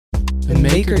een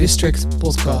Maker District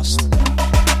podcast.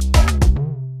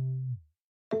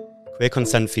 Queer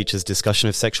Consent features discussion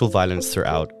of sexual violence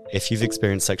throughout. If you've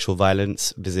experienced sexual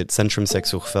violence, visit Centrum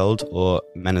Seksuurgeweld or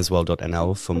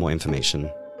menaswell.nl for more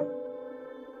information.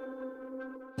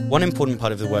 One important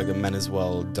part of the work that Men As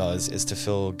Well does is to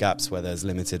fill gaps where there's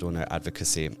limited or no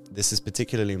advocacy. This is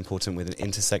particularly important with an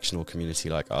intersectional community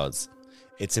like ours.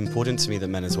 It's important to me that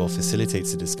Men As Well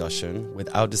facilitates the discussion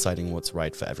without deciding what's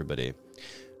right for everybody.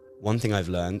 One thing I've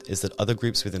learned is that other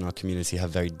groups within our community have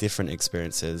very different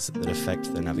experiences that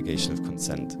affect the navigation of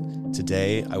consent.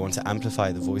 Today, I want to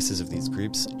amplify the voices of these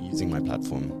groups using my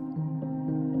platform.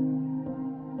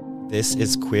 This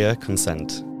is Queer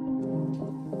Consent.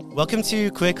 Welcome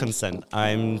to Queer Consent.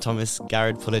 I'm Thomas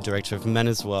Garrett-Puller, Director of Men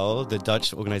As Well, the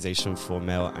Dutch organisation for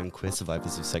male and queer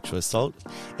survivors of sexual assault.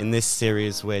 In this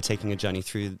series, we're taking a journey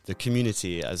through the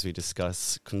community as we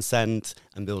discuss consent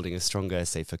and building a stronger,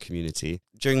 safer community.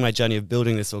 During my journey of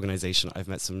building this organisation, I've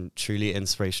met some truly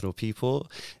inspirational people.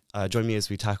 Join me as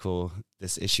we tackle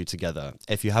this issue together.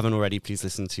 If you haven't already, please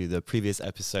listen to the previous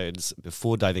episodes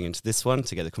before diving into this one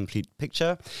to get a complete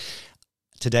picture.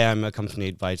 Today I'm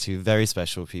accompanied by two very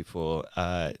special people,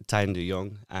 Tijn de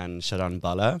Jong and Sharon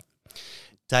Balla.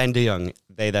 Tijn de Jong,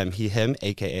 they, them, he, him,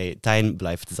 aka Tijn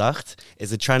blijft zacht,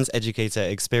 is a trans educator,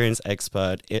 experience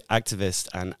expert, activist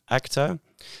and actor.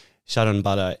 Sharon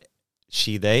Balla,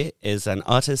 she, they, is an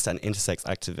artist and intersex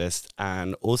activist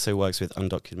and also works with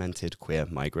undocumented queer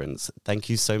migrants. Thank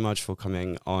you so much for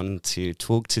coming on to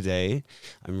talk today.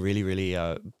 I'm really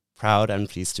proud and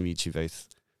pleased to meet you both.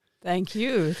 Thank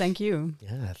you.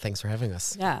 Yeah, thanks for having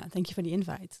us. Yeah, thank you for the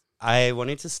invite. I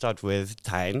wanted to start with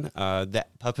Tijn. The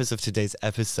purpose of today's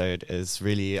episode is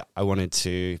really, I wanted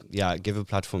to give a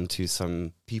platform to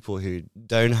some people who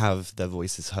don't have their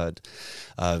voices heard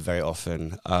very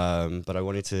often. But I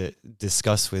wanted to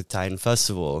discuss with Tijn, first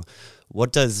of all,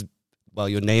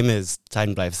 your name is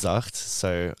Tijn blijft zacht,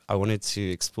 so I wanted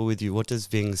to explore with you, what does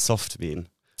being soft mean?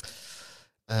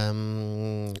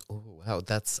 I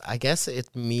guess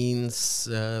it means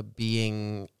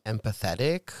being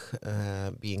empathetic,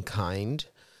 being kind,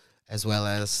 as well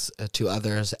as to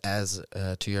others as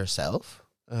to yourself.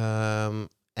 And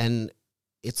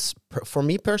it's for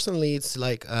me personally, it's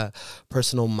like a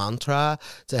personal mantra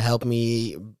to help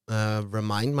me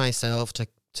remind myself to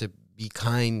be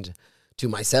kind to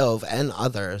myself and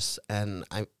others. And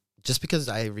just because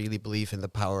I really believe in the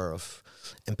power of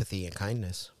empathy and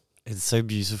kindness. It's so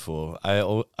beautiful. I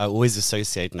always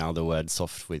associate now the word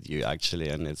soft with you, actually,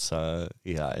 and it's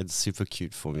super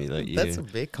cute for me that you... That's a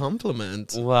big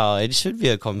compliment. Well, it should be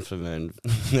a compliment.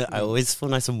 I always feel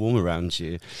nice and warm around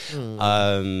you.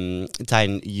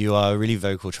 Tijn, you are a really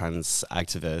vocal trans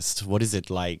activist. What is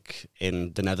it like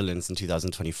in the Netherlands in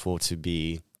 2024 to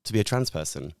be a trans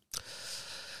person?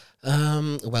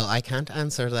 Well, I can't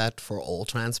answer that for all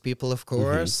trans people, of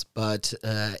course, but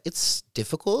it's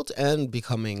difficult and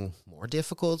becoming more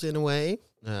difficult in a way.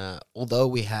 Although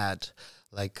we had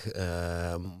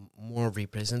more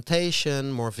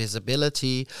representation, more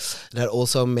visibility, that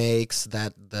also makes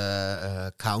that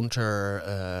the counter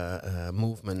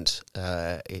movement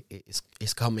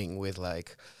is coming with a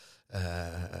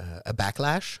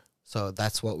backlash. So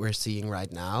that's what we're seeing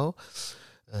right now.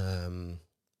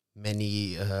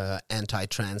 Many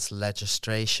anti-trans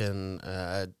legislation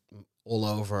all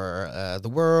over the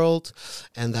world,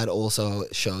 and that also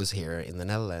shows here in the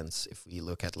Netherlands. If we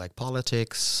look at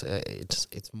politics,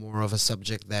 it's more of a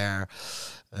subject there.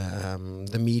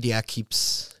 The media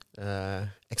keeps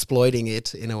exploiting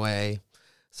it in a way.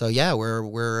 So yeah,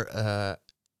 we're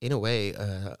in a way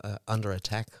under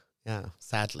attack. Yeah,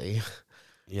 sadly.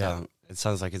 Yeah, it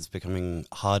sounds like it's becoming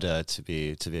harder to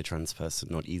be a trans person,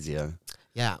 not easier.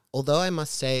 Yeah, although I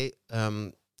must say,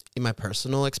 in my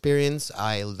personal experience,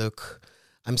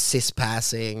 I'm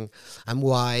cis-passing, I'm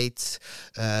white,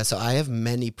 so I have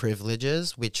many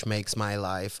privileges, which makes my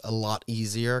life a lot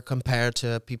easier compared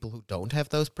to people who don't have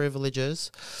those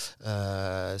privileges.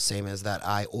 Same as that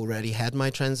I already had my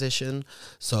transition,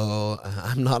 so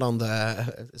I'm not on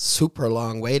the super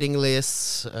long waiting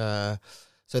lists.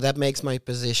 So that makes my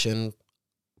position,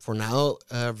 for now,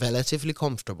 relatively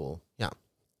comfortable. Yeah.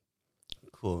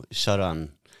 Cool.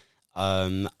 Sharon,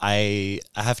 I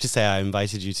have to say I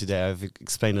invited you today. I've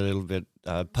explained a little bit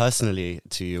personally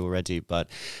to you already, but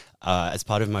as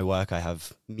part of my work, I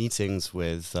have meetings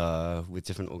with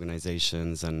different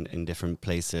organizations and in different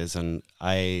places. And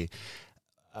I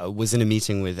was in a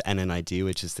meeting with NNID,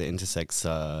 which is the Intersex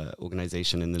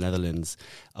organization in the Netherlands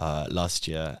last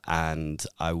year, and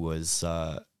I was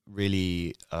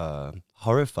really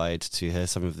horrified to hear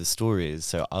some of the stories.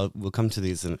 So we'll come to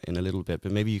these in a little bit,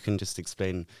 but maybe you can just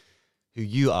explain who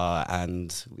you are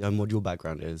and what your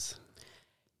background is.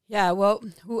 Yeah, well,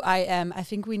 who I am, I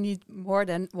think we need more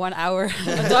than 1 hour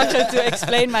to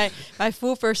explain my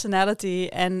full personality.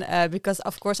 And because,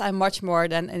 of course, I'm much more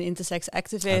than an intersex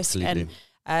activist. Absolutely.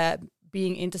 And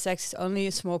being intersex is only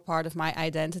a small part of my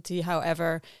identity.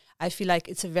 However, I feel like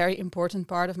it's a very important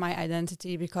part of my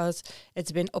identity because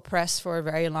it's been oppressed for a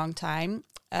very long time.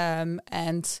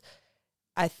 And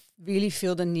I really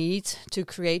feel the need to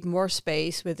create more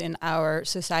space within our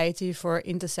society for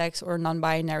intersex or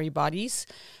non-binary bodies.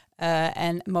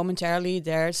 And momentarily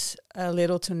there's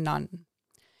little to none.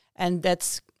 And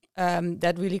that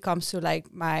really comes to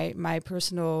like my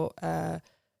personal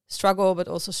struggle, but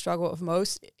also struggle of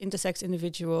most intersex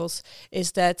individuals,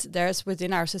 is that there's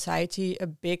within our society a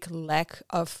big lack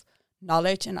of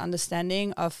knowledge and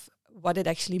understanding of what it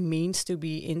actually means to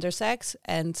be intersex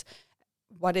and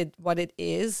what it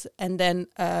is. And then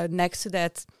next to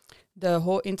that, the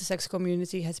whole intersex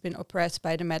community has been oppressed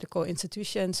by the medical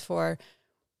institutions for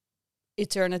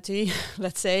eternity,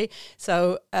 let's say.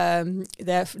 So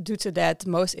due to that,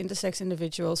 most intersex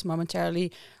individuals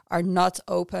momentarily are not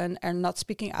open and not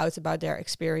speaking out about their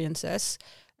experiences.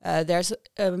 There's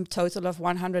a total of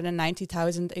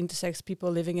 190,000 intersex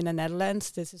people living in the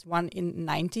Netherlands. This is 1 in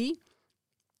 90.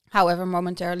 However,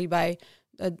 momentarily by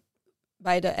the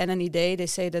NNED, they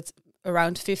say that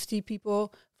around 50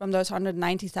 people from those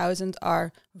 190,000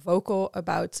 are vocal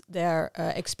about their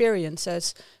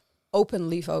experiences,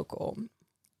 openly vocal.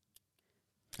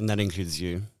 And that includes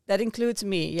you. That includes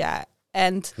me, yeah.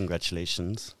 And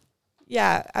congratulations.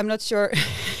 Yeah, I'm not sure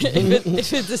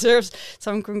if it deserves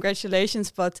some congratulations,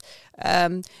 but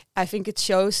I think it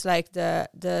shows like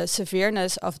the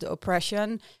severeness of the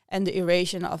oppression and the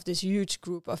erasure of this huge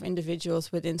group of individuals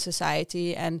within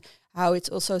society, and how it's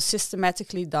also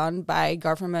systematically done by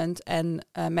government and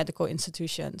medical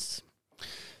institutions.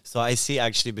 So I see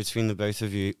actually between the both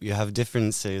of you, you have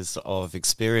differences of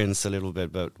experience a little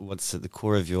bit, but what's at the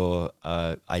core of your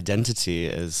identity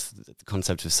is the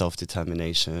concept of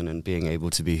self-determination and being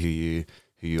able to be who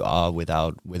you are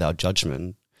without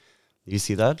judgment. You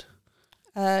see that?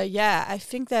 Yeah, I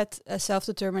think that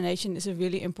self-determination is a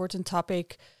really important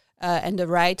topic, and the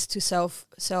right to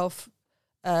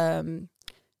self-govern,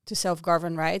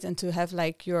 right, and to have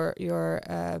like your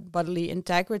bodily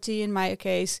integrity in my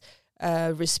case.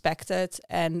 Respected,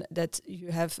 and that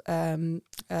you have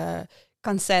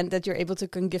consent, that you're able to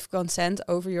give consent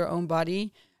over your own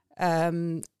body.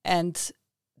 And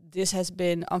this has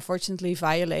been unfortunately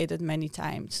violated many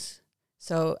times.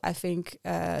 So I think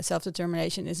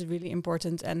self-determination is really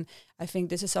important, and I think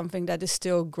this is something that is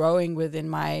still growing within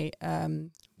my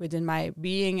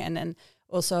being, and then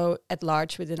also at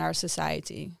large within our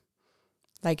society.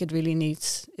 Like it really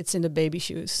it's in the baby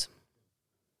shoes.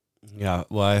 Yeah,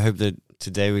 well, I hope that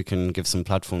today we can give some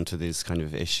platform to these kind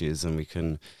of issues, and we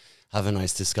can have a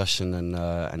nice discussion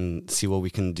and see what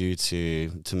we can do to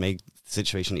make the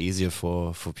situation easier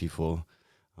for people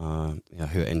who are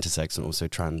intersex and also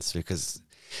trans, because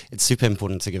it's super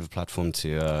important to give a platform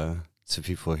to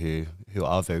people who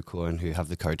are vocal and who have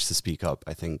the courage to speak up,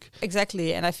 I think.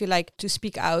 Exactly, and I feel like to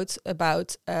speak out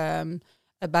about the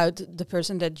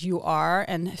person that you are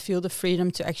and feel the freedom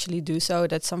to actually do so,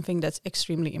 that's something that's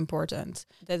extremely important.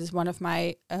 That is one of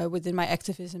my, within my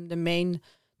activism, the main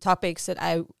topics that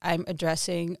I'm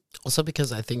addressing. Also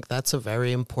because I think that's a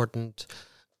very important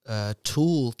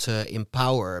tool to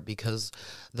empower, because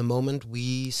the moment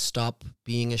we stop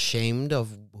being ashamed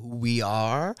of who we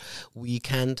are, we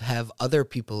can't have other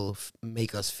people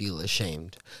make us feel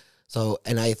ashamed. So,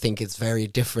 and I think it's very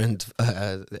different.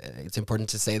 It's important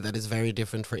to say that it's very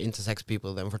different for intersex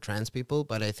people than for trans people.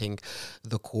 But I think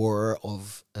the core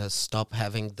of stop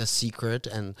having the secret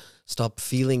and stop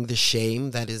feeling the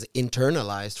shame that is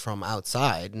internalized from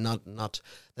outside.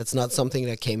 That's not something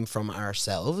that came from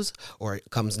ourselves or it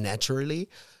comes naturally.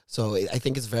 So I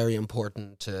think it's very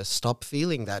important to stop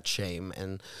feeling that shame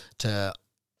and to,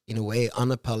 in a way,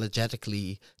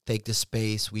 unapologetically take the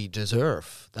space we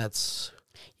deserve.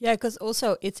 Yeah, because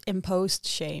also it's imposed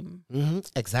shame. Mm-hmm,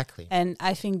 exactly. And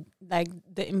I think like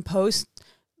the imposed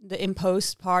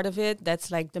part of it,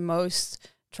 that's like the most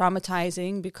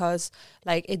traumatizing, because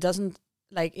like it doesn't,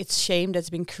 like it's shame that's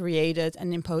been created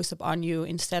and imposed upon you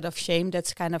instead of shame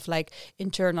that's kind of like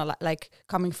internal, like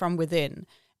coming from within.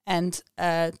 And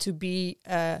to be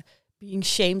being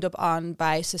shamed upon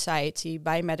by society,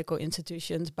 by medical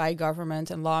institutions, by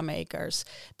government and lawmakers,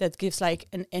 that gives like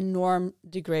an enormous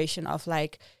degradation of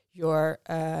like your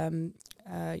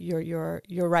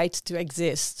right to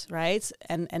exist, right?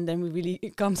 And then we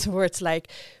really come towards like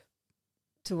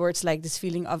towards like this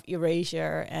feeling of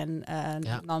erasure and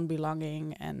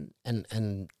non-belonging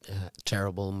and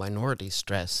terrible minority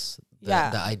stress.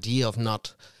 Yeah. The idea of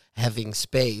not having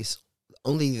space,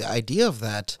 only the idea of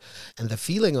that and the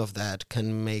feeling of that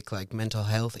can make like mental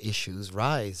health issues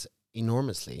rise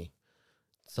enormously.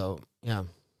 So yeah,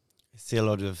 I see a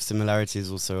lot of similarities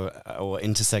also, or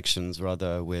intersections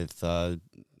rather, with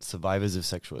survivors of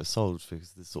sexual assault,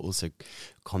 because this is also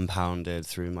compounded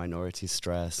through minority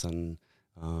stress and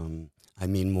I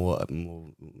mean more.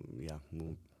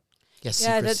 Yes,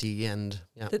 Yeah, secrecy and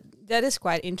that is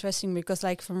quite interesting, because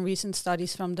like from recent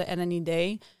studies from the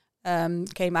NNED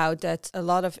came out that a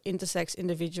lot of intersex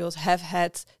individuals have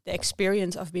had the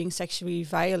experience of being sexually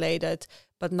violated,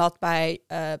 but not by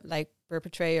like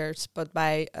perpetrators, but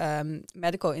by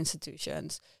medical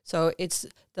institutions. So it's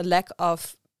the lack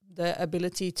of the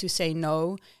ability to say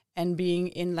no and being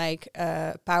in like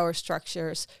power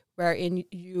structures wherein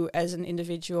you as an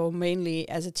individual, mainly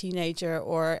as a teenager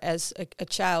or as a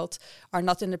child, are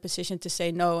not in a position to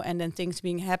say no, and then things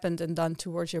being happened and done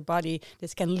towards your body.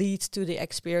 This can lead to the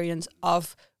experience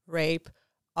of rape,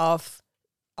 of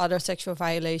other sexual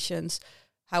violations.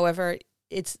 However,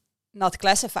 it's not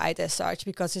classified as such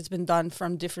because it's been done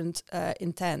from different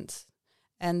intent.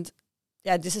 And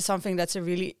yeah, this is something that's a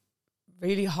really,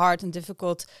 really hard and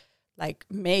difficult like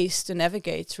maze to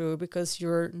navigate through, because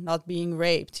you're not being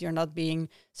raped, you're not being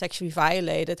sexually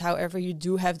violated. However, you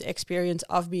do have the experience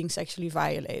of being sexually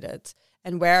violated.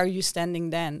 And where are you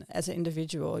standing then as an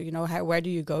individual? You know, where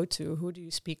do you go to? Who do you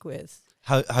speak with?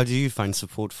 How do you find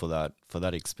support for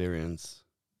that experience?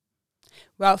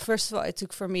 Well, first of all, it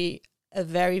took for me a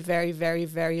very, very, very,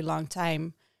 very long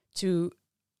time to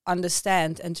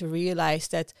understand and to realize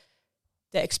that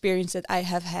the experience that I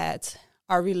have had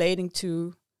are relating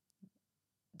to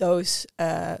those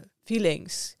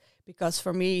feelings. Because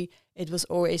for me, it was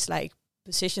always like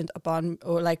positioned upon,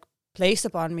 or like placed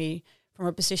upon me from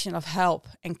a position of help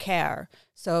and care.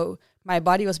 So my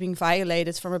body was being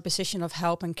violated from a position of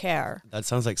help and care. That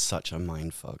sounds like such a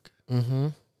mindfuck. Mm-hmm.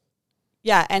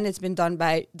 Yeah, and it's been done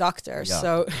by doctors. Yeah.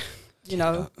 So, you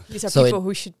know, these are So people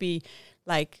who should be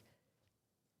like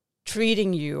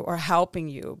treating you or helping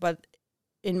you. But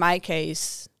in my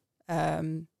case,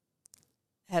 have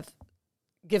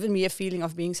given me a feeling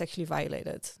of being sexually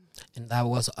violated. And that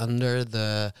was under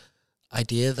the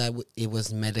idea that it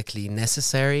was medically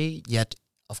necessary, yet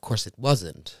of course it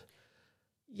wasn't.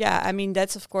 Yeah, I mean,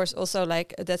 that's of course also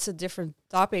like, that's a different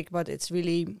topic, but it's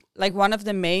really like one of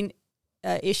the main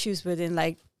issues within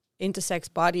like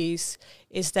intersex bodies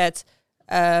is that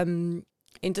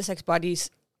intersex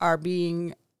bodies are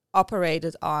being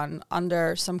operated on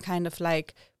under some kind of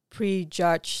like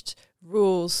prejudged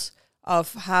rules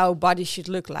of how bodies should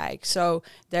look like. So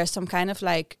there's some kind of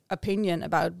like opinion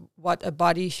about what a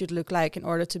body should look like in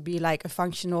order to be like a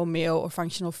functional male or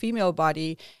functional female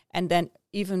body. And then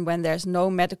even when there's no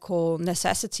medical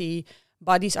necessity,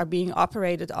 bodies are being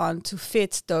operated on to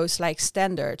fit those like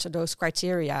standards or those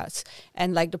criteria.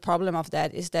 And like the problem of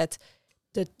that is that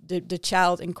the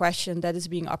child in question that is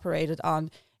being operated on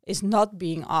is not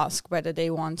being asked whether they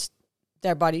want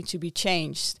their body to be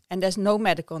changed, and there's no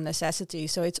medical necessity,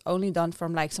 so it's only done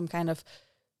from like some kind of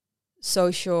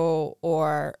social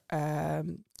or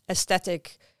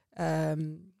aesthetic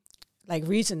like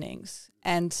reasonings.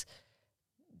 And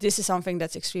this is something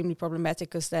that's extremely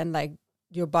problematic, because then like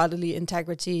your bodily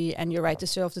integrity and your right to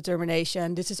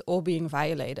self-determination, this is all being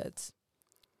violated.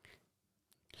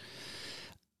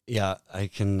 Yeah, I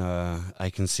can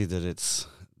see that it's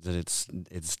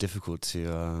difficult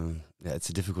to it's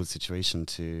a difficult situation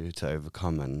to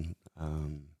overcome. And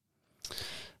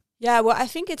yeah, well, I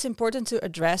think it's important to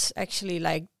address actually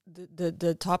like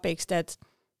the topics that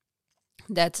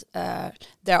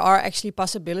there are actually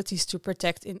possibilities to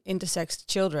protect intersex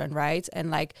children, right? And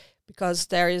like, because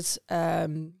there is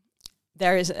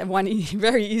one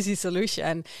very easy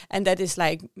solution, and that is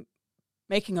like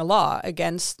making a law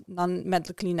against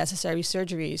non-medically necessary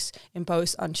surgeries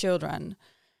imposed on children.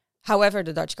 However,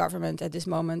 the Dutch government at this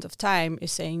moment of time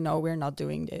is saying, no, we're not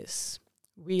doing this.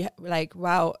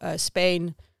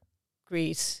 Spain,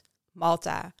 Greece,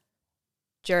 Malta,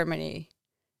 Germany,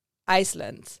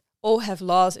 Iceland all have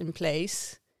laws in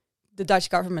place. The Dutch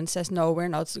government says, no, we're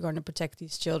not going to protect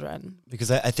these children.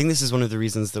 Because I think this is one of the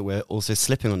reasons that we're also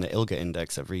slipping on the ILGA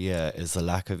index every year, is the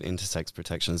lack of intersex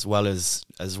protection, as well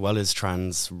as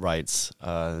trans rights.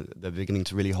 They're beginning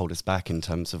to really hold us back in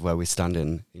terms of where we stand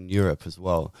in Europe as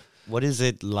well. What is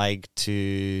it like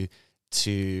to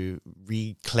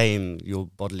reclaim your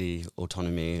bodily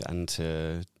autonomy and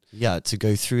to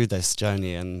go through this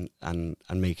journey and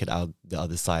make it out the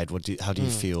other side? How do you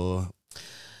feel?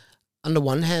 on the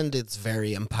one hand, it's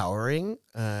very empowering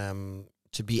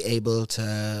to be able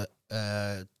to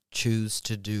choose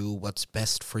to do what's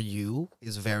best for you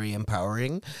is very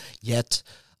empowering. Yet,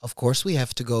 of course, we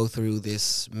have to go through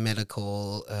this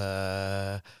medical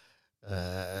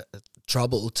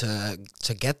trouble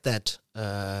to get that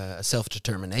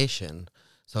self-determination.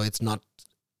 So it's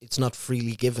not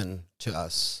freely given to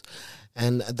us,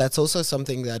 and that's also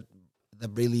something that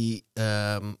really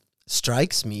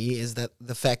strikes me, is that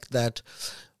the fact that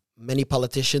many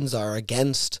politicians are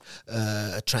against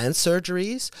trans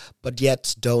surgeries, but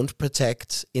yet don't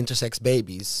protect intersex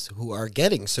babies who are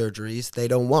getting surgeries they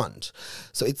don't want.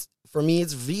 So for me,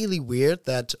 it's really weird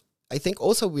that I think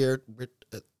also we're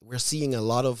seeing a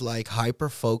lot of like hyper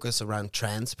focus around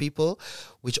trans people,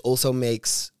 which also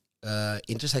makes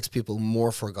intersex people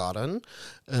more forgotten.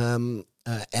 And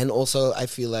also I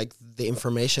feel like the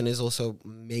information is also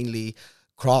mainly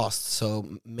crossed.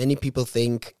 So many people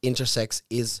think intersex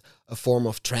is a form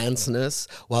of transness,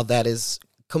 while that is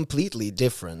completely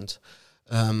different.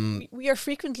 We are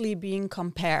frequently being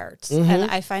compared, and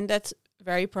I find that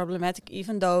very problematic,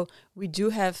 even though we do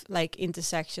have like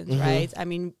intersections, right? I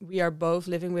mean, we are both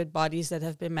living with bodies that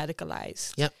have been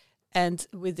medicalized. Yeah. And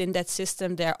within that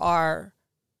system, there are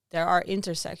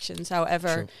intersections.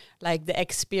 However, True. like the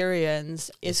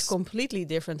experience is completely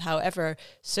different. However,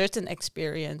 certain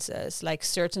experiences, like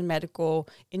certain medical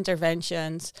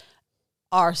interventions,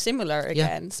 are similar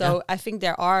again. So I think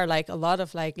there are like a lot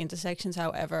of like intersections.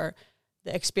 However,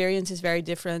 the experience is very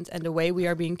different, and the way we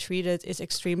are being treated is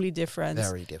extremely different.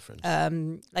 Very different.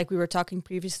 Like we were talking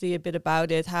previously a bit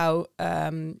about it, how,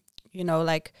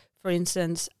 like, for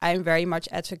instance, I'm very much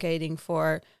advocating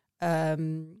for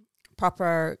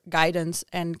proper guidance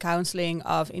and counseling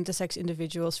of intersex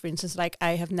individuals. For instance, like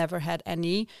I have never had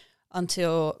any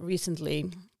until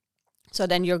recently. So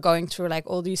then you're going through like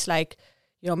all these like,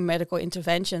 medical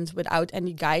interventions without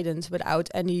any guidance, without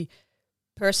any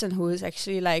person who is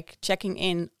actually like checking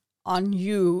in on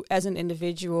you as an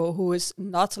individual, who is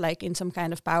not like in some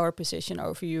kind of power position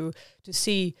over you, to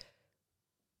see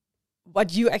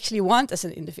what you actually want as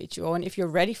an individual, and if you're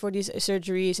ready for these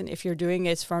surgeries, and if you're doing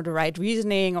it for the right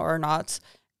reasoning or not.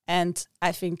 And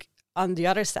I think on the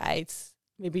other side,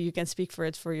 maybe you can speak for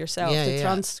it for yourself, the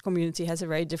trans community has a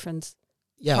very different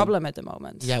problem at the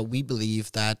moment. Yeah, we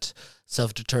believe that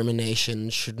self-determination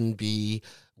shouldn't be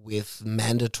with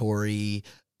mandatory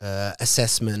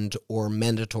assessment or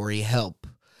mandatory help.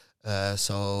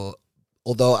 So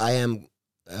although I am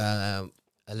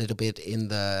a little bit in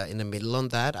the middle on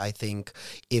that, I think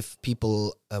if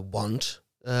people want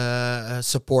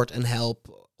support and help,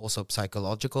 also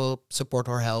psychological support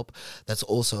or help, that's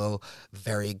also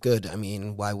very good. I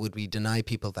mean, why would we deny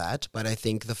people that? But I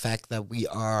think the fact that we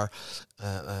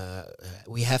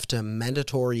have to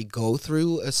mandatory go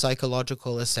through a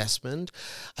psychological assessment,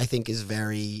 I think is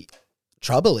very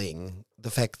troubling.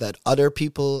 The fact that other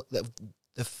people, the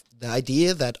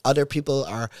idea that other people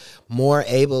are more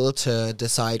able to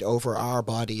decide over our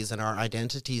bodies and our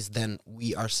identities than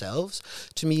we ourselves,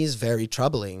 to me is very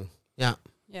troubling. Yeah.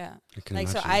 Yeah. Like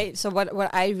what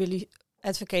I really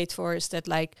advocate for is that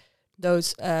like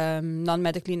those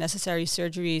non-medically necessary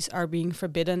surgeries are being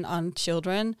forbidden on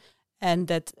children, and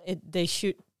that they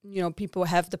should, people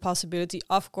have the possibility,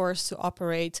 of course, to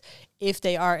operate if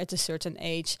they are at a certain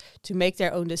age, to make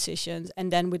their own decisions, and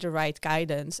then with the right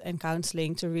guidance and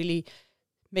counseling to really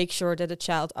make sure that the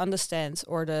child understands,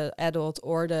 or the adult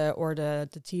or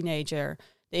the teenager,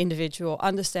 the individual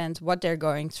understands what they're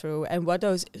going through and what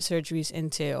those surgeries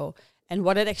entail and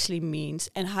what it actually means,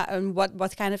 and how and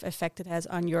what kind of effect it has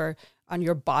on your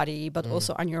body, but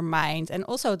also on your mind, and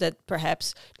also that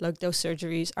perhaps like those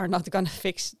surgeries are not going to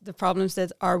fix the problems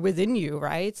that are within you,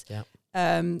 right? Yeah.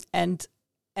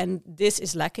 And this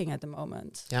is lacking at the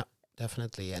moment. Yeah,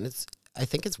 definitely. And I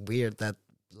think it's weird that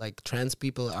like trans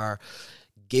people are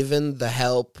given the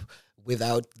help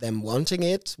without them wanting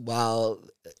it, while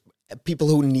people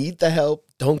who need the help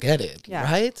don't get it,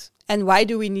 right? And why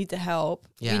do we need the help?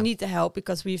 Yeah. We need the help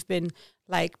because we've been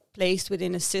like placed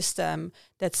within a system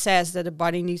that says that a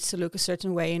body needs to look a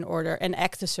certain way in order and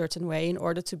act a certain way in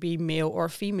order to be male or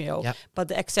female. Yep. But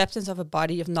the acceptance of a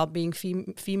body of not being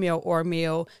female or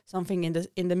male, something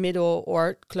in the middle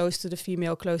or close to the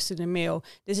female, close to the male,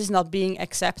 this is not being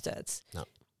accepted. No.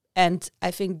 And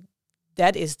I think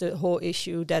that is the whole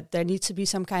issue, that there needs to be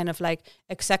some kind of like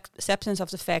acceptance of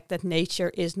the fact that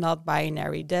nature is not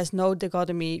binary. There's no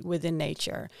dichotomy within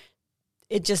nature.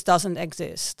 It just doesn't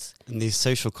exist. And these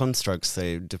social constructs,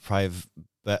 they deprive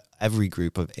every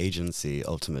group of agency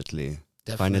ultimately.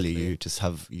 Definitely. Finally, you just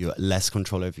have less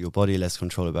control over your body, less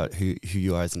control about who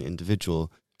you are as an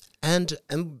individual. And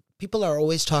people are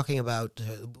always talking about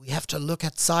we have to look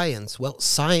at science. Well,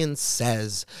 science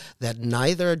says that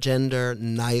neither gender,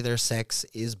 neither sex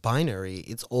is binary.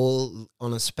 It's all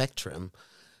on a spectrum.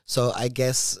 So I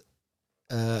guess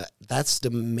that's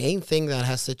the main thing that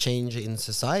has to change in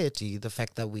society, the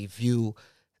fact that we view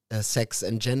sex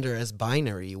and gender as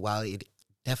binary, while it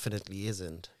definitely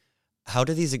isn't. How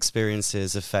do these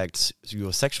experiences affect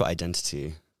your sexual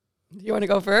identity? You want to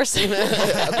go first?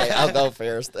 Okay, I'll go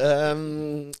first.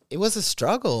 It was a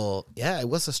struggle. Yeah, it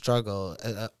was a struggle.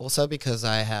 Also because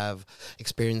I have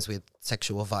experience with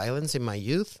sexual violence in my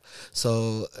youth.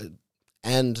 So,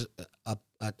 and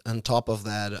on top of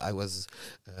that, I was,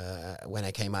 when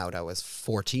I came out, I was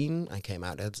 14. I came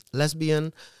out as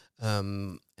lesbian.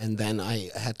 And then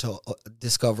I had to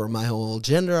discover my whole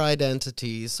gender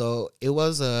identity. So it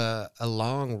was a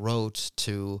long road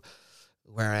to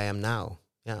where I am now.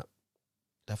 Yeah.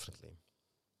 Definitely.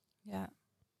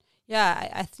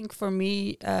 I think for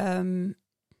me,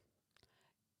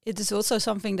 it is also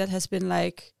something that has been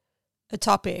like a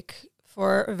topic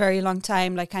for a very long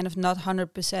time, like kind of not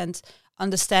 100%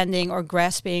 understanding or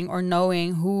grasping or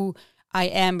knowing who I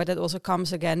am, but it also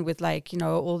comes again with like, you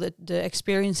know, all the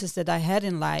experiences that I had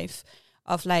in life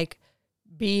of like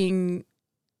being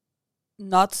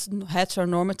not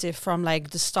heteronormative from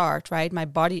like the start, right? My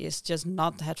body is just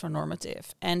not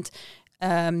heteronormative. And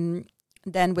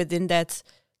then within that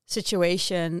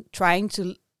situation,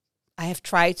 I have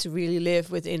tried to really live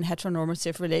within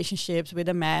heteronormative relationships with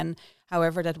a man.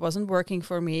 However, that wasn't working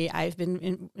for me. I've been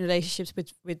in relationships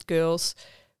with girls,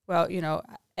 well, you know,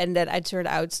 and then I turned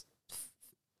out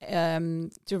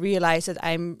to realize that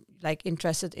I'm like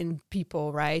interested in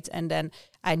people, right? And then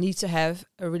I need to have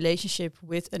a relationship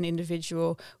with an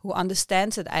individual who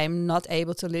understands that I'm not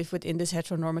able to live within these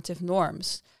heteronormative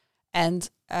norms. And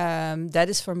that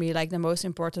is for me like the most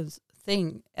important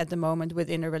thing at the moment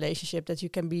within a relationship, that you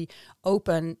can be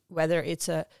open, whether it's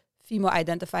a female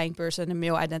identifying person, a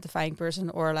male identifying person,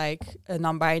 or like a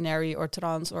non-binary or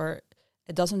trans, or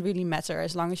it doesn't really matter,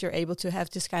 as long as you're able to have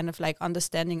this kind of like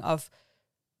understanding of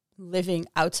living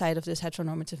outside of this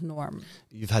heteronormative norm.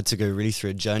 You've had to go really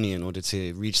through a journey in order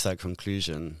to reach that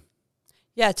conclusion.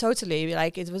 Yeah, totally.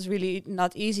 Like it was really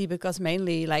not easy because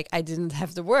mainly like I didn't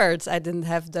have the words. I didn't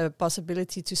have the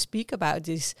possibility to speak about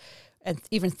this and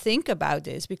even think about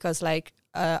this, because like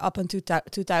up until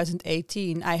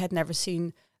 2018, I had never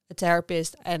seen a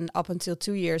therapist, and up until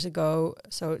 2 years ago,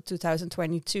 so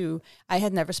 2022, I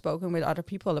had never spoken with other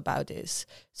people about this.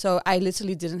 So I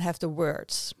literally didn't have the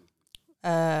words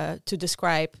to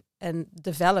describe and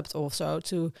developed also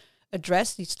to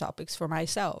address these topics for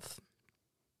myself.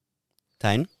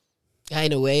 Tijn? Yeah,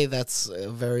 in a way that's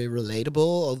very relatable,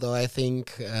 although I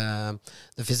think the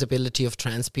visibility of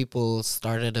trans people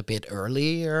started a bit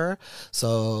earlier.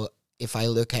 So if I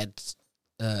look at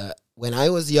when I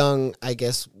was young, I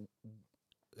guess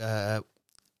the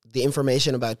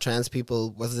information about trans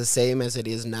people was the same as it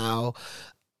is now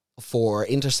for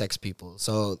intersex people.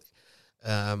 So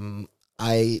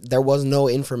there was no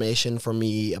information for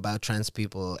me about trans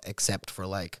people except for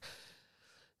like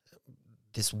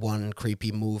this one creepy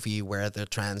movie where the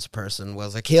trans person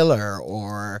was a killer,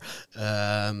 or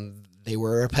they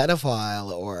were a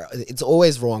pedophile, or it's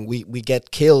always wrong. We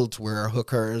get killed, we're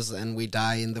hookers, and we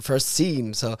die in the first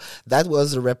scene. So that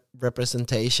was a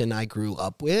representation I grew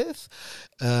up with.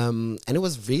 And it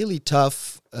was really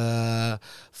tough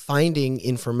finding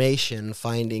information,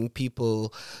 finding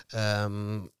people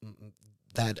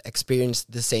that experienced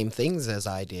the same things as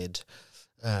I did.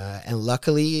 And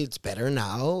luckily, it's better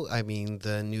now. I mean,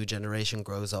 the new generation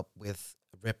grows up with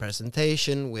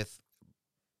representation, with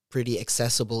pretty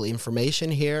accessible information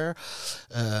here.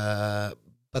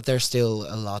 But there's still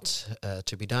a lot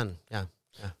to be done. Yeah.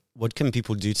 What can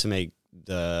people do to make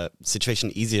the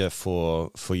situation easier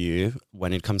for you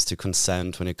when it comes to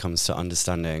consent, when it comes to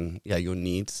understanding your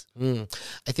needs?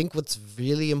 I think what's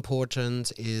really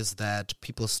important is that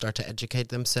people start to educate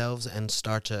themselves and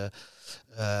start to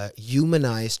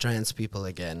humanize trans people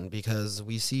again, because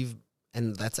we see,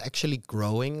 and that's actually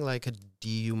growing, like a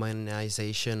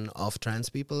dehumanization of trans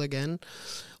people again.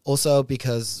 Also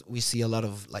because we see a lot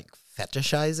of like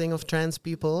fetishizing of trans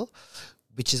people,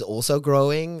 which is also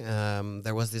growing.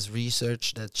 There was this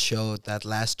research that showed that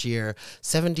last year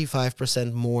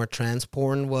 75% more trans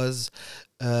porn was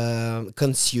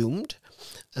consumed.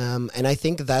 And I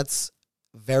think that's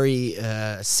very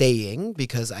saying,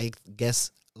 because I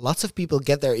guess lots of people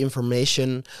get their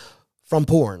information from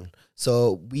porn.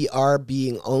 So we are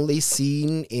being only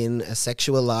seen in a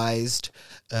sexualized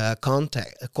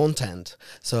content,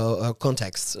 so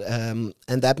context, and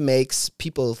that makes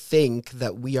people think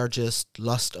that we are just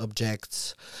lust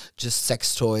objects, just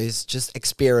sex toys, just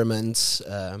experiments,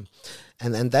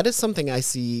 and that is something I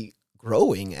see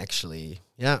growing actually.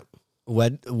 Yeah.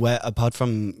 Where apart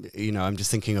from, I'm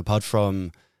just thinking, apart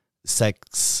from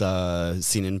sex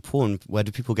seen in porn, where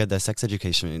do people get their sex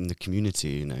education in the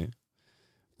community?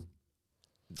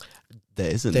 There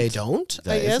isn't. They don't,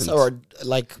 There I guess, isn't. or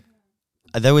like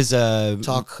There was a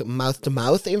talk mouth to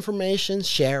mouth information,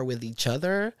 share with each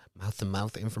other. Mouth to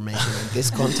mouth information in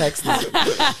this context.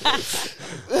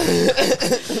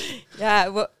 Yeah,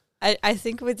 well, I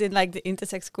think within like the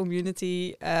intersex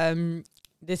community,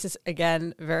 this is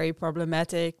again very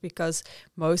problematic because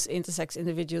most intersex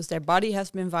individuals, their body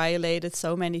has been violated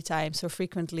so many times, so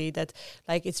frequently that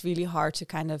like it's really hard to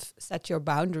kind of set your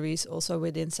boundaries also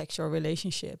within sexual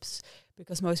relationships,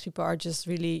 because most people are just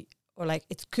really, or like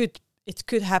it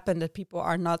could happen that people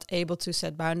are not able to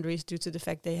set boundaries due to the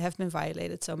fact they have been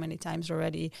violated so many times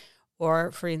already,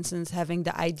 or for instance having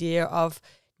the idea of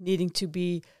needing to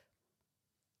be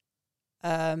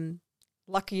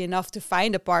lucky enough to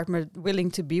find a partner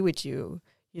willing to be with you.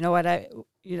 You know what I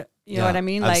what I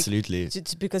mean? Absolutely. Like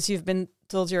it's because you've been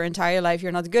told your entire life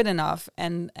you're not good enough,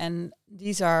 and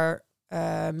these are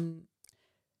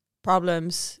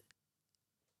problems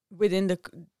within the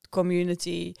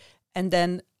community. And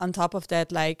then on top of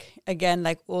that, like again,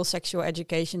 like all sexual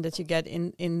education that you get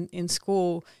in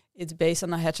school, it's based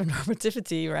on a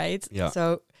heteronormativity, right? Yeah.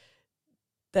 So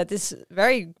that is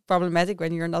very problematic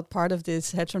when you're not part of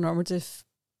this heteronormative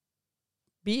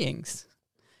beings.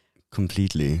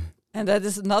 Completely. And that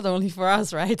is not only for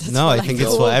us, right? That's No, for, I like, think the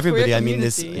it's for whole everybody. queer I mean,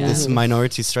 this community, this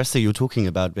minority stress that you're talking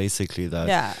about, basically,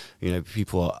 that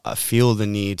people feel the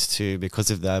need to, because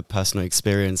of their personal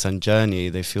experience and journey,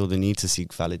 they feel the need to seek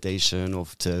validation, or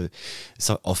to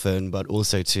so often, but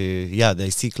also to they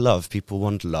seek love. People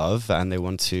want love, and they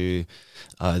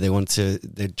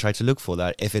try to look for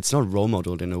that. If it's not role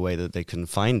modeled in a way that they can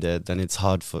find it, then it's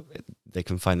hard for they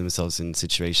can find themselves in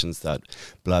situations that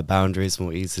blur boundaries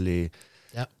more easily.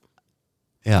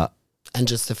 Yeah. And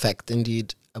just the fact,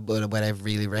 indeed, about what I've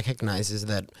really recognized is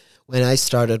that when I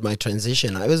started my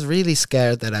transition, I was really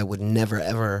scared that I would never,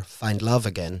 ever find love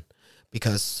again.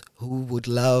 Because who would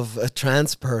love a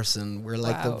trans person? We're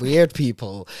like the weird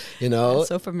people, That's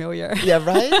so familiar. Yeah,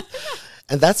 right?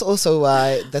 And that's also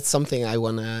why, that's something I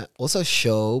want to also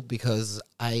show, because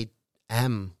I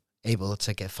am able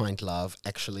to find love.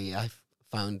 Actually, I've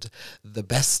found the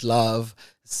best love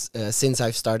since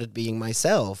I've started being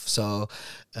myself. So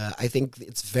I think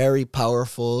it's very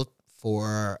powerful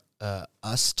for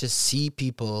us to see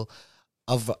people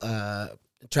of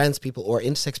trans people or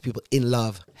intersex people in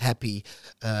love, happy,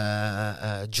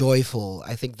 joyful.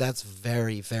 I think that's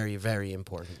very, very, very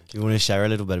important. You want to share a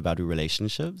little bit about your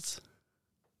relationships?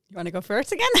 You want to go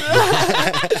first again?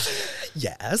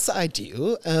 Yes, I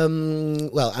do.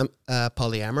 Well, I'm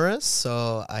polyamorous,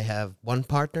 so I have one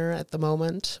partner at the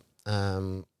moment.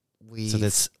 So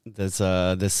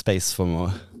there's space for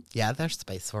more. Yeah, there's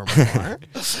space for more.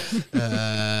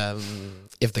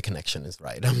 If the connection is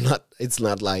right. It's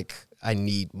not like I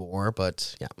need more,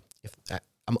 but yeah,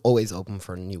 I'm always open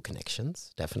for new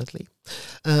connections, definitely.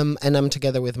 And I'm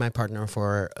together with my partner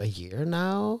for a year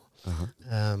now.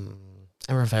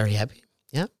 And we're very happy.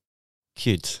 Yeah.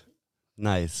 Cute.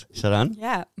 Nice. Sharan?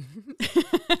 Yeah.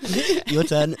 Your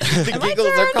turn. The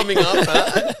giggles are coming up.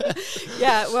 Huh?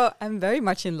 Yeah, well, I'm very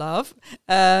much in love,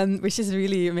 which is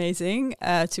really amazing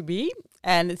to be.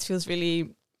 And it feels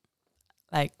really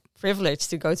like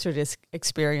privileged to go through this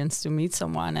experience, to meet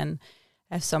someone and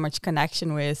have so much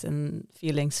connection with, and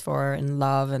feelings for, and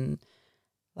love, and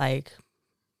like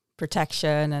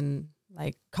protection, and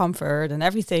like comfort and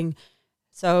everything.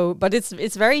 So, but it's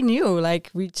very new.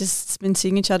 Like we just been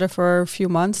seeing each other for a few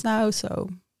months now, so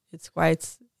it's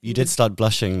quite. You did start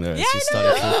blushing though as you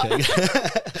started talking.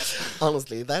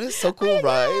 Honestly, that is so cool,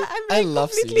 right? I'm I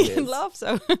love seeing completely in this. love.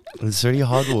 So It's really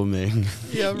heartwarming.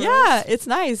 yeah, it's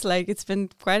nice. Like it's been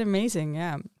quite amazing.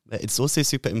 Yeah. It's also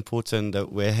super important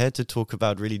that we're here to talk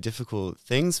about really difficult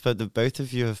things, but that both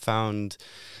of you have found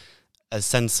a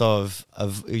sense of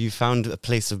you found a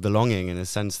place of belonging, in a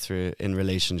sense, in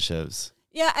relationships.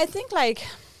 Yeah, I think like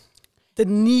the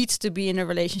need to be in a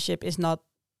relationship is not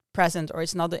present, or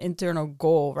it's not the internal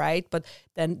goal, right? But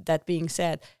then that being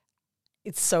said,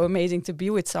 it's so amazing to be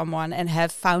with someone and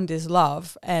have found this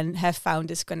love and have found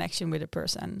this connection with a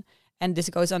person. and this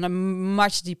goes on a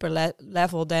much deeper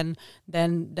level than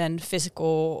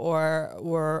physical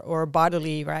or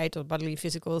bodily, right? Or bodily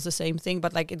physical is the same thing,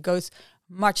 but like it goes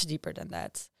much deeper than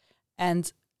that.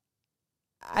 And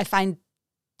I find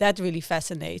that really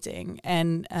fascinating.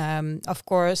 And of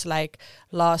course, like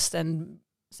lust and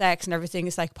sex and everything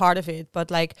is like part of it,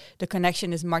 but like the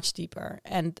connection is much deeper.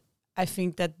 And I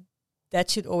think that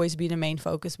should always be the main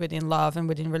focus within love and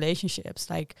within relationships.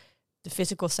 Like the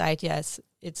physical side, yes,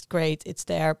 it's great, it's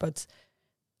there, but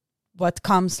what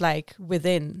comes like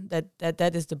within,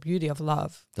 that is the beauty of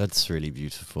love. That's really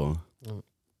beautiful.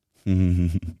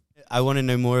 I want to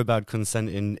know more about consent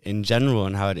in general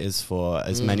and how it is for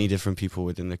as many different people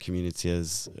within the community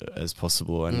as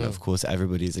possible. And of course,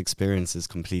 everybody's experience is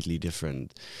completely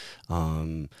different.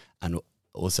 And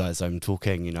also, as I'm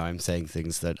talking, you know, I'm saying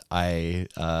things that that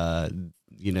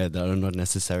are not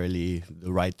necessarily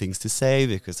the right things to say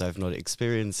because I've not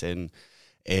experienced in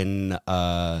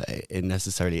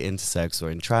necessarily intersex or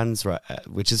in trans,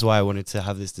 which is why I wanted to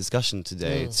have this discussion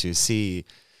today to see,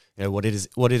 you know, what it is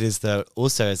that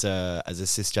also as a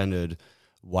cisgendered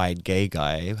white gay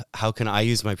guy, how can I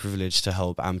use my privilege to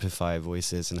help amplify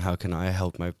voices, and how can I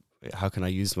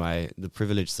use the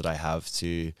privilege that I have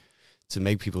to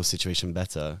make people's situation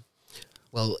better?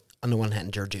 Well, on the one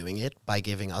hand, you're doing it by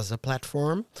giving us a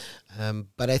platform,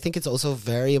 but I think it's also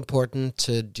very important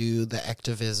to do the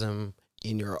activism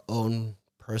in your own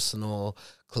personal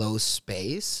close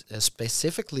space,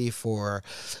 specifically for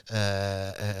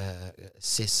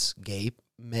cis gay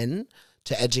men,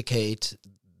 to educate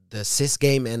the cis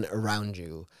gay men around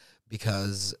you,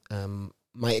 because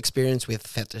my experience with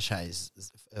fetishizing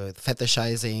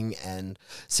and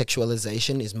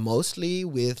sexualization is mostly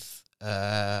with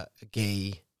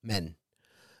gay men.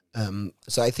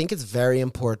 So I think it's very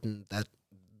important that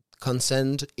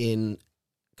consent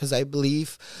because I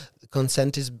believe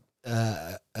consent is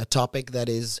a topic that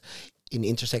is in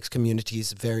intersex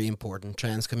communities very important,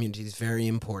 trans communities very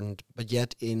important, but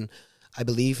yet I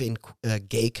believe in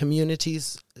gay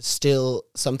communities still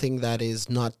something that is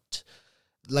not,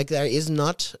 like I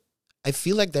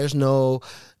feel like there's no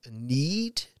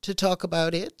need to talk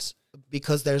about it,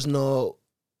 because there's no,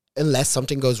 unless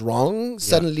something goes wrong,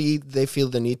 suddenly they feel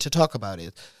the need to talk about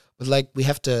it. But like we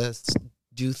have to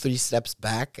do 3 steps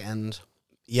back and...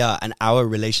 Yeah, and our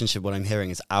relationship, what I'm hearing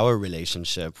is our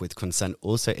relationship with consent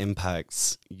also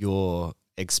impacts your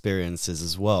experiences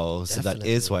as well. Definitely. So that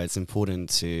is why it's important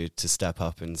to step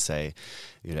up and say,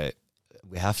 you know,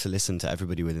 we have to listen to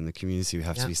everybody within the community. We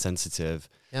have to be sensitive.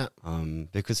 Yeah.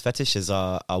 Because fetishes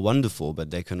are wonderful, but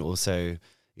they can also,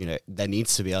 you know, there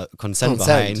needs to be a consent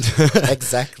behind.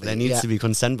 Exactly. There needs to be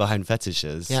consent behind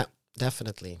fetishes. Yeah,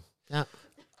 definitely. Yeah.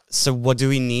 So what do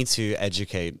we need to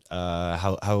educate?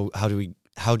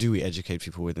 How do we educate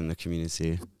people within the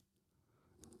community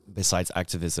besides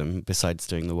activism, besides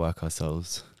doing the work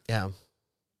ourselves? Yeah.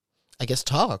 I guess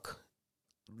talk.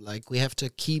 Like we have to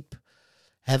keep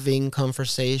having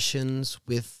conversations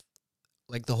with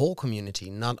like the whole community,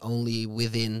 not only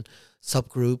within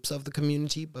subgroups of the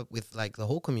community, but with like the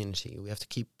whole community. We have to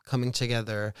keep coming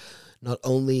together, not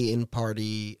only in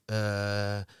party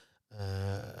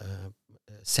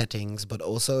settings, but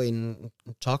also in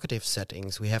talkative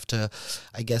settings. We have to,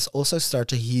 I guess, also start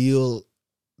to heal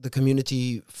the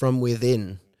community from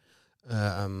within,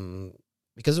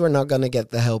 because we're not going to get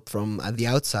the help from the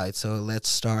outside. So let's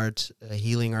start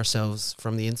healing ourselves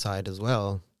from the inside as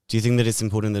well. Do you think that it's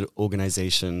important that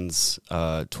organizations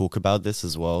talk about this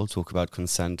as well, talk about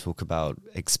consent, talk about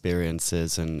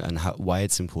experiences, and why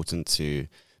it's important to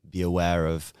be aware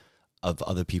of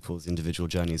other people's individual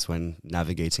journeys when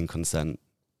navigating consent?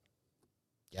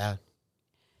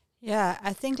 Yeah,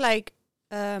 I think like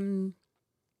to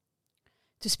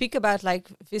speak about like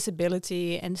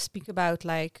visibility and speak about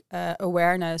like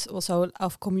awareness also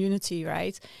of community,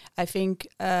 right? I think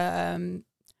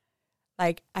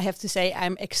like I have to say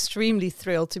I'm extremely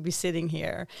thrilled to be sitting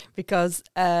here, because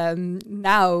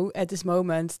now at this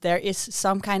moment there is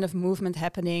some kind of movement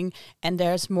happening, and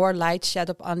there's more light shed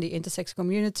up on the intersex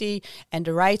community, and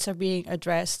the rights are being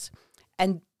addressed.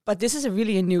 But this is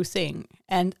really a new thing,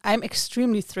 and I'm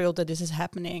extremely thrilled that this is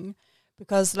happening,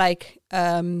 because like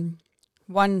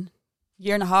 1.5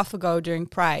 years ago during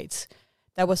Pride,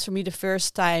 that was for me the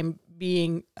first time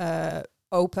being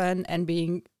open and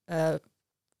being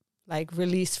like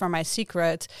released from my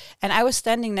secret. And I was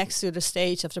standing next to the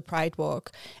stage of the Pride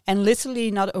Walk, and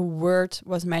literally not a word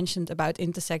was mentioned about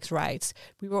intersex rights.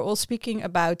 We were all speaking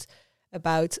about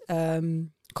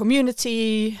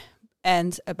community,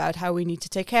 and about how we need to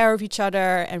take care of each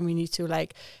other, and we need to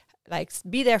like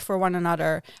be there for one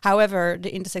another. However,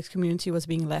 the intersex community was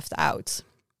being left out.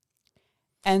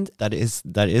 And that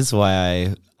is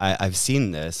why I've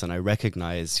seen this, and I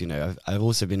recognize, I've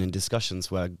also been in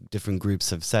discussions where different groups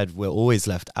have said we're always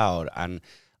left out, and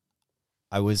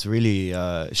I was really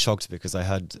shocked because I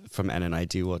heard from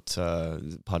NNID what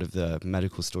part of the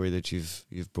medical story that you've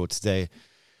brought today,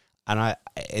 and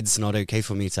it's not okay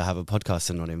for me to have a podcast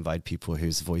and not invite people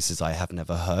whose voices I have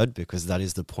never heard, because that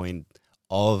is the point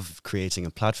of creating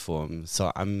a platform.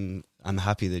 So I'm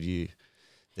happy that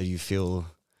you feel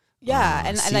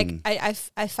and seen.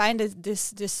 I find it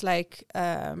this like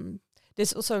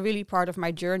this also really part of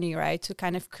my journey, right? To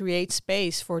kind of create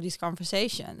space for these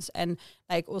conversations, and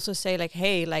like also say like,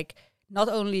 hey, like not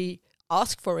only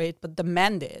ask for it, but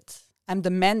demand it. I'm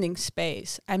demanding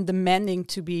space. I'm demanding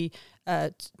to be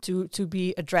to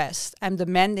be addressed. I'm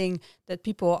demanding that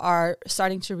people are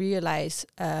starting to realize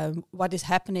what is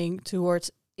happening towards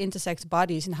intersex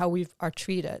bodies and how we are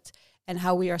treated and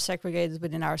how we are segregated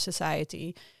within our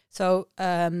society. So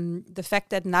the fact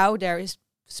that now there is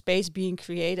space being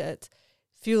created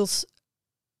feels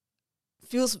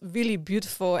really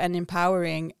beautiful and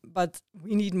empowering, but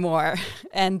we need more.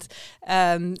 And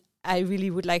I really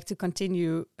would like to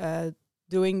continue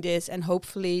doing this, and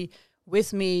hopefully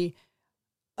with me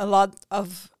a lot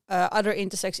of other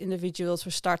intersex individuals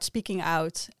will start speaking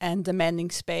out and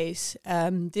demanding space.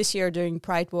 This year during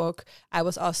Pride Walk, I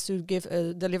was asked to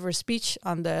deliver a speech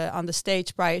on the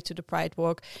stage prior to the Pride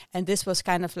Walk, and this was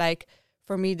kind of like,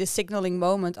 for me, the signaling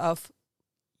moment of,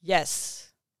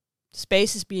 yes,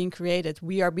 space is being created,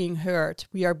 we are being heard,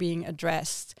 we are being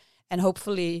addressed. And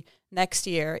hopefully next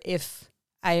year, if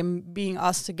I am being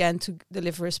asked again to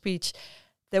deliver a speech,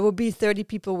 there will be 30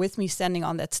 people with me standing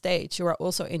on that stage who are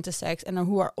also intersex and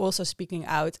who are also speaking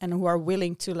out and who are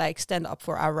willing to like stand up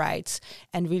for our rights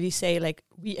and really say like,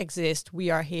 we exist, we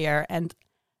are here, and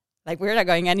like we're not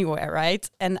going anywhere, right?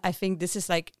 And I think this is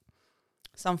like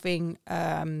something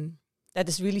that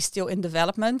is really still in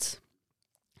development.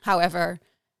 However,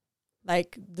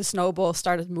 like the snowball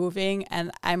started moving,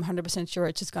 and I'm 100% sure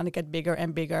it's just going to get bigger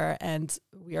and bigger, and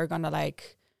we are going to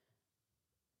like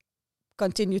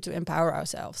continue to empower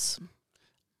ourselves.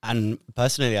 And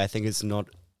personally, I think it's not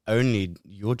only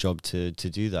your job to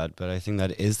do that, but I think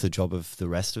that is the job of the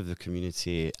rest of the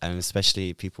community, and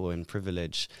especially people in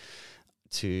privilege,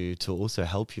 to also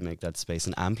help you make that space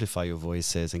and amplify your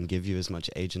voices and give you as much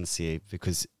agency,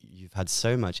 because you've had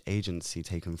so much agency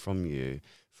taken from you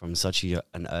from such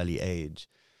an early age,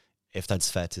 if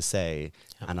that's fair to say.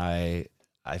 Yeah. And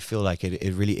I feel like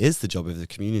it really is the job of the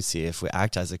community, if we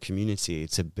act as a community,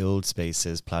 to build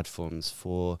spaces, platforms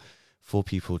for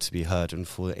people to be heard and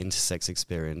for the intersex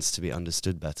experience to be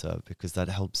understood better, because that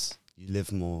helps you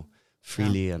live more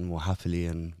freely and more happily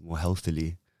and more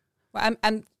healthily. Well,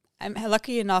 I'm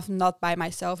lucky enough not by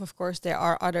myself. Of course, there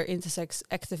are other intersex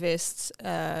activists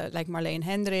like Marleen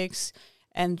Hendricks,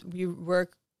 and we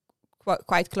work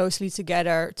quite closely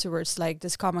together towards like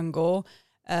this common goal.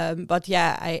 But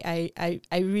yeah, I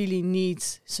really need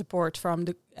support from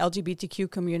the LGBTQ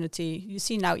community. You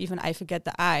see now, even I forget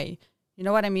the I. You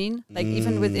know what I mean? Like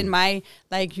even within my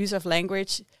like use of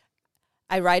language,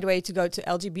 I right away to go to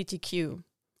LGBTQ,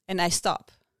 and I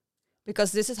stop,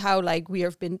 because this is how like we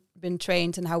have been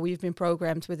trained and how we've been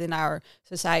programmed within our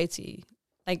society.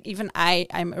 Like even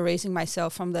I'm erasing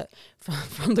myself from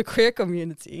the queer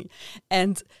community,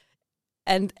 and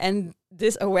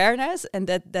this awareness and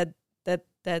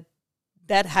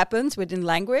that happens within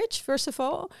language, first of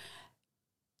all,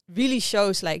 really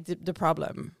shows like the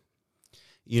problem.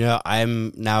 You know,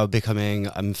 I'm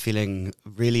feeling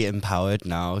really empowered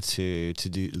now to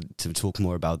talk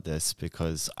more about this,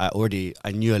 because I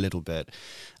knew a little bit,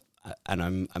 and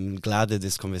I'm glad that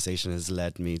this conversation has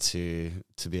led me to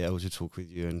be able to talk with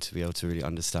you and to be able to really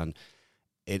understand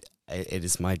it. It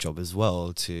is my job as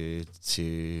well to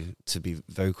be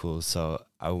vocal. So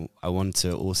I want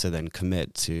to also then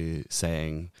commit to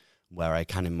saying, where I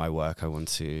can in my work, I want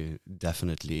to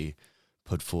definitely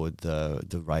put forward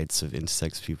the rights of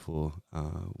intersex people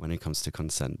when it comes to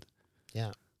consent.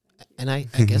 Yeah. And I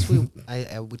guess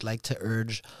I would like to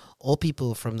urge all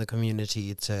people from the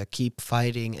community to keep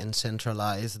fighting and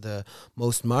centralize the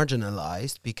most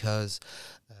marginalized, because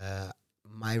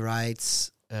my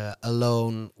rights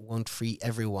alone won't free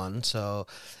everyone. So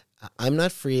I'm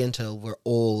not free until we're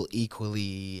all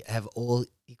equally have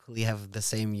the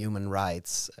same human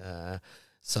rights.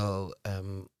 So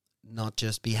not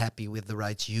just be happy with the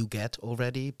rights you get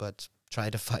already, but try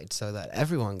to fight so that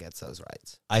everyone gets those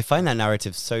rights. I find that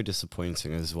narrative so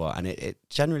disappointing as well. And it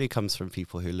generally comes from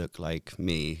people who look like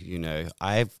me. You know,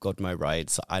 I've got my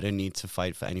rights. I don't need to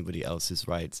fight for anybody else's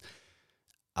rights.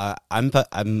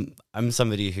 I'm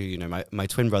somebody who, you know, my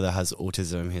twin brother has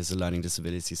autism. He has a learning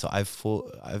disability, so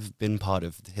I've been part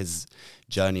of his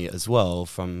journey as well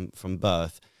from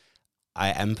birth.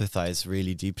 I empathize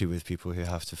really deeply with people who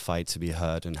have to fight to be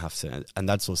heard and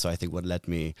that's also, I think, what led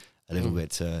me a little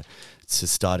bit to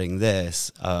starting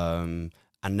this, and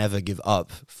never give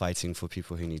up fighting for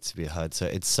people who need to be heard. So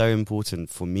it's so important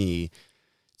for me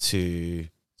to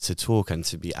talk and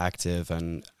to be active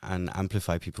and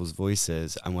amplify people's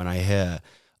voices. And when I hear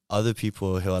other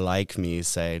people who are like me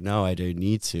say, no, I don't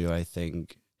need to, I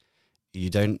think you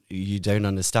don't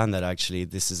understand that actually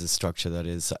this is a structure that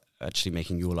is actually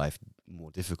making your life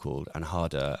more difficult and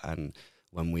harder. And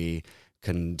when we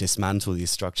can dismantle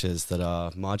these structures that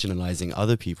are marginalizing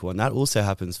other people, and that also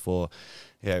happens for,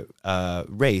 you know,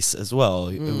 race as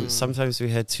well. Sometimes we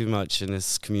hear too much in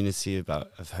this community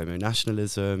of homo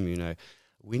nationalism. You know,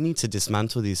 we need to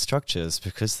dismantle these structures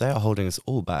because they are holding us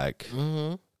all back.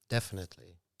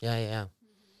 Definitely. Yeah.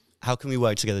 How can we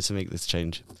work together to make this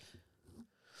change?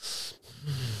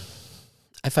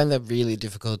 I find that really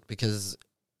difficult because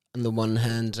on the one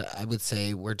hand, I would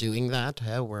say we're doing that.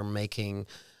 We're making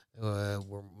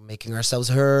ourselves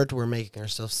heard. We're making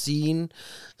ourselves seen.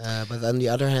 But on the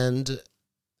other hand,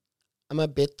 I'm a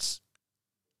bit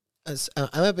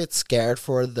scared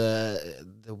for the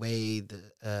way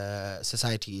the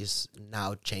society is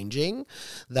now changing.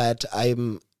 That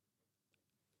I'm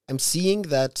seeing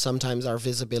that sometimes our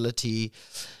visibility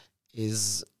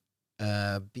is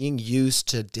being used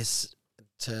to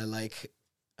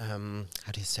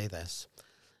how do you say this?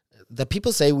 That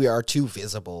people say we are too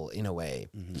visible in a way.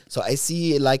 So I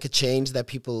see like a change that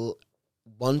people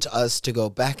want us to go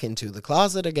back into the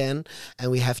closet again,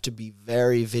 and we have to be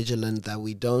very vigilant that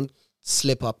we don't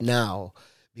slip up now,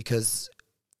 because,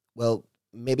 well,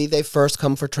 maybe they first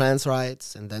come for trans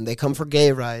rights, and then they come for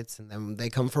gay rights, and then they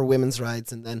come for women's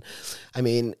rights, and then, I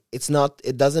mean, it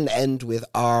doesn't end with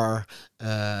our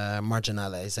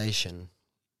marginalization.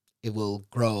 It will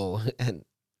grow, and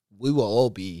we will all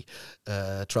be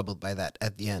troubled by that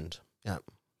at the end.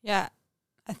 Yeah,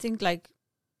 I think like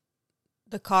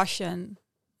the caution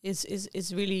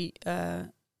is really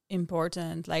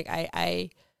important. Like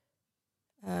I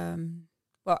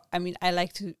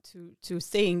like to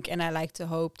think, and I like to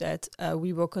hope that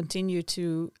we will continue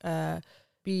to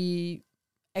be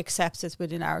accepted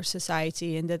within our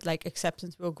society, and that like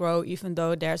acceptance will grow, even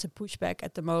though there's a pushback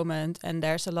at the moment and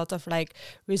there's a lot of like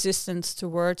resistance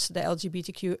towards the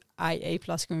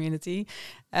LGBTQIA+ community.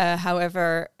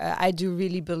 However, I do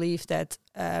really believe that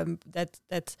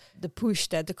that the push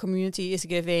that the community is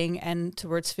giving and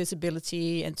towards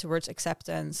visibility and towards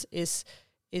acceptance is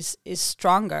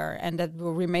stronger, and that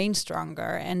will remain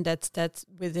stronger, and that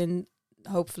within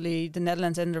hopefully the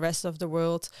Netherlands and the rest of the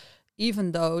world,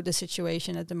 even though the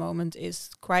situation at the moment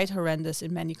is quite horrendous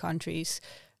in many countries,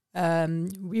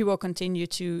 we will continue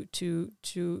to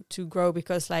grow,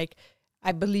 because like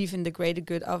I believe in the greater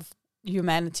good of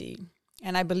humanity,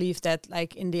 and I believe that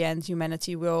like in the end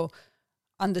humanity will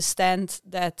understand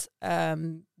that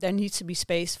there needs to be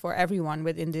space for everyone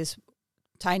within this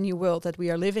tiny world that we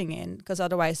are living in, because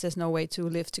otherwise there's no way to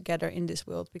live together in this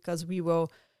world, because we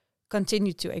will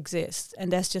continue to exist,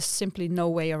 and there's just simply no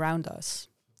way around us.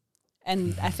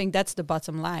 And I think that's the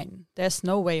bottom line. There's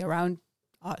no way around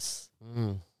us.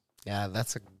 Yeah,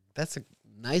 that's a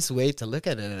nice way to look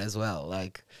at it as well.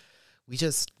 Like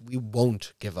we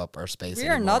won't give up our space. We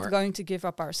are not going to give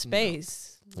up our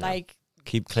space. No. Like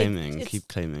keep claiming.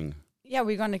 Yeah,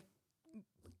 we're gonna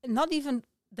not even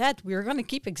that, we're gonna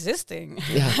keep existing.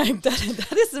 Yeah. Like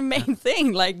that is the main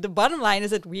thing. Like the bottom line is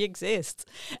that we exist,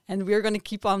 and we're gonna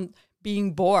keep on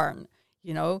being born.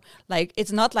 You know, like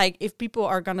it's not like if people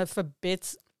are gonna forbid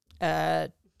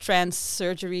trans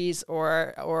surgeries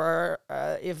or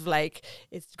if like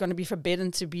it's gonna be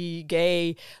forbidden to be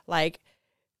gay, like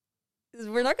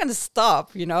we're not gonna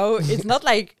stop. You know, it's not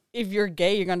like if you're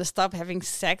gay you're gonna stop having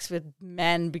sex with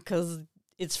men because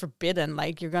it's forbidden.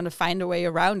 Like you're gonna find a way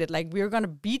around it. Like we're gonna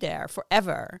be there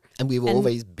forever, and we've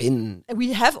always been.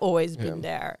 We have always been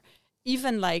there.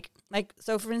 Even like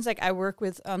so, for instance, like I work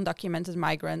with undocumented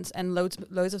migrants, and loads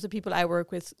of the people I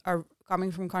work with are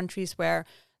coming from countries where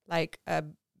like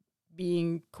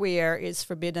being queer is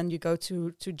forbidden. You go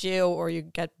to jail or you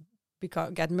get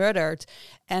murdered.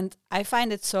 And I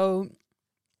find it so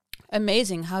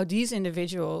amazing how these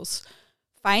individuals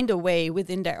find a way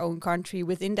within their own country,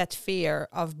 within that fear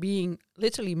of being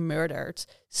literally murdered,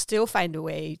 still find a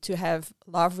way to have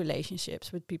love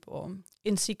relationships with people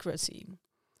in secrecy.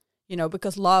 You know,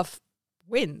 because love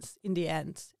wins in the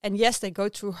end. And yes, they go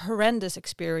through horrendous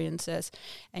experiences.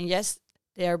 And yes,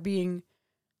 they are being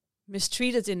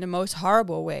mistreated in the most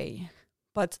horrible way,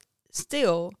 but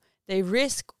still they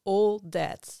risk all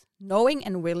that, knowing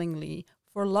and willingly,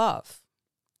 for love.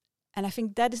 And I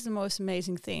think that is the most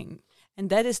amazing thing. And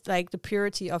that is like the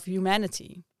purity of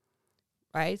humanity,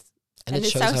 right? And it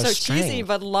sounds so cheesy,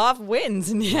 but love wins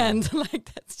in the end.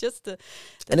 Like that's just the...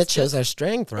 And it shows our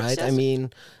strength, right? I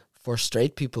mean, for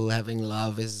straight people, having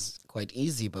love is quite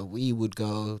easy, but we would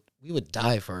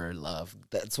die for our love.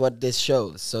 That's what this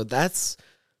shows. So that's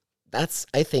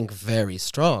I think very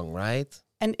strong, right?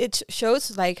 And it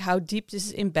shows like how deep this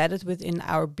is embedded within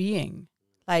our being.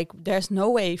 Like there's no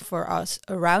way for us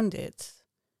around it.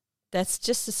 That's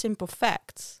just a simple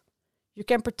fact. You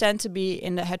can pretend to be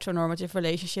in a heteronormative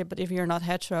relationship, but if you're not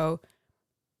hetero,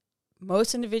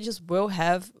 most individuals will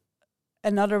have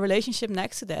another relationship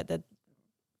next to that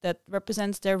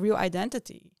represents their real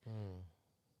identity.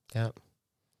 Yeah.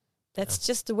 That's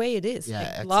just the way it is. Yeah, like,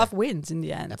 exactly. Love wins in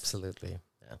the end. Absolutely.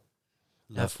 Yeah.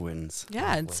 Love wins.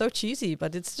 Yeah, it's so cheesy,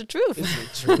 but it's the truth.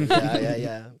 It's true.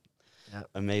 Yeah.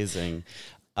 Amazing.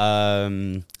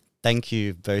 Thank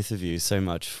you, both of you, so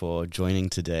much for joining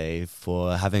today,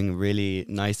 for having a really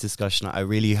nice discussion. I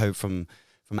really hope from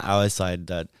our side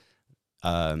that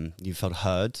you felt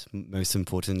heard. Most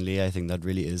importantly, I think that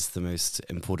really is the most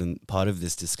important part of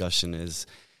this discussion, is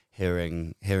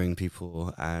hearing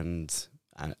people and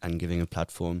giving a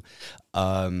platform.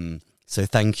 So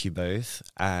thank you both,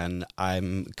 and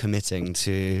I'm committing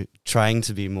to trying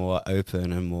to be more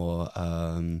open and more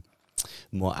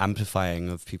amplifying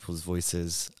of people's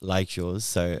voices like yours.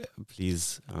 So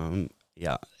please,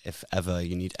 if ever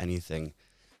you need anything,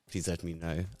 please let me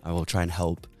know. I will try and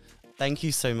help. Thank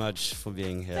you so much for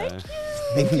being here.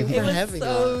 Thank you for It was having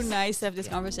so us. nice to have this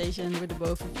conversation with the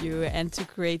both of you and to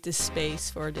create this space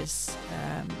for this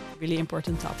really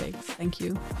important topic. Thank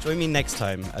you. Join me next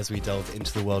time as we delve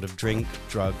into the world of drink,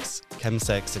 drugs,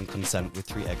 chemsex and consent with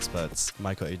 3 experts,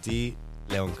 Maiko Odi,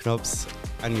 Leon Knops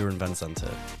and Jeroen van Zanten.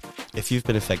 If you've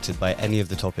been affected by any of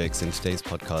the topics in today's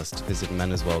podcast, visit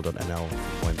menisworld.nl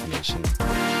for more information.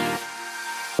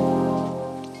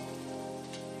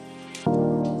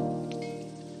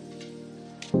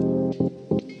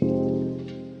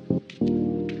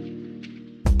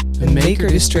 Een Maker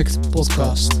District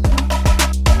podcast.